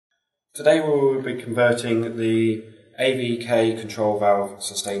Today we will be converting the AVK control valve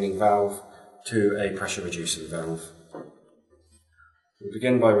sustaining valve to a pressure reducing valve. We'll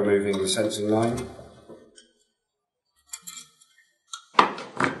begin by removing the sensing line.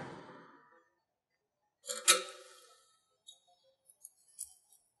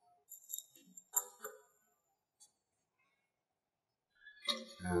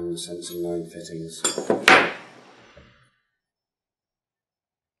 And the sensing line fittings.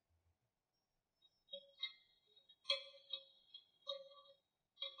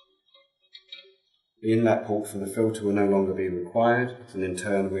 The inlet port from the filter will no longer be required, and in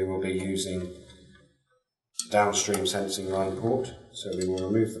turn we will be using the downstream sensing line port, so we will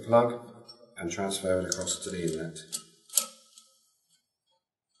remove the plug and transfer it across to the inlet.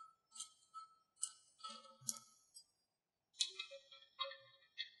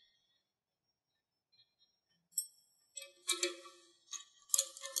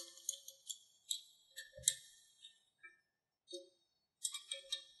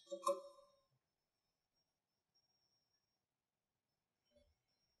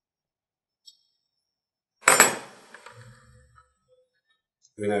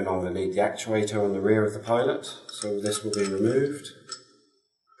 We no longer need the actuator on the rear of the pilot, so this will be removed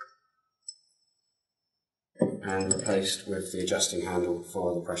and replaced with the adjusting handle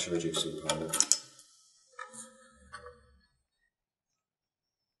for the pressure reducing pilot.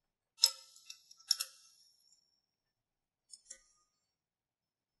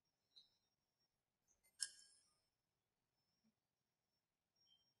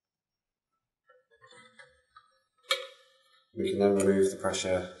 We can then remove the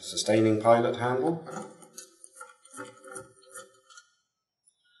pressure sustaining pilot handle,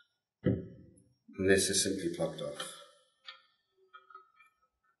 and this is simply plugged off.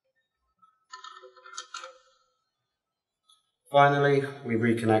 Finally, we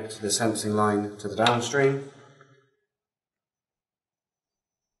reconnect the sensing line to the downstream.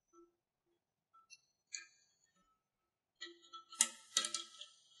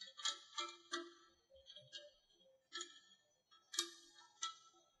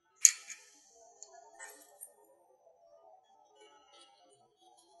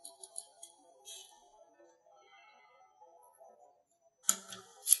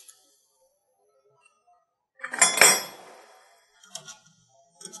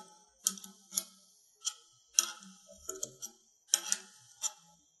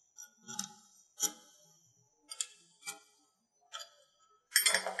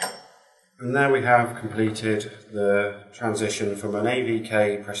 And there we have completed the transition from an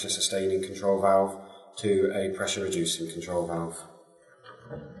AVK pressure sustaining control valve to a pressure reducing control valve.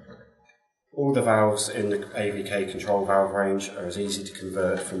 All the valves in the AVK control valve range are as easy to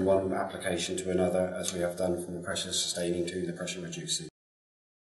convert from one application to another as we have done from the pressure sustaining to the pressure reducing.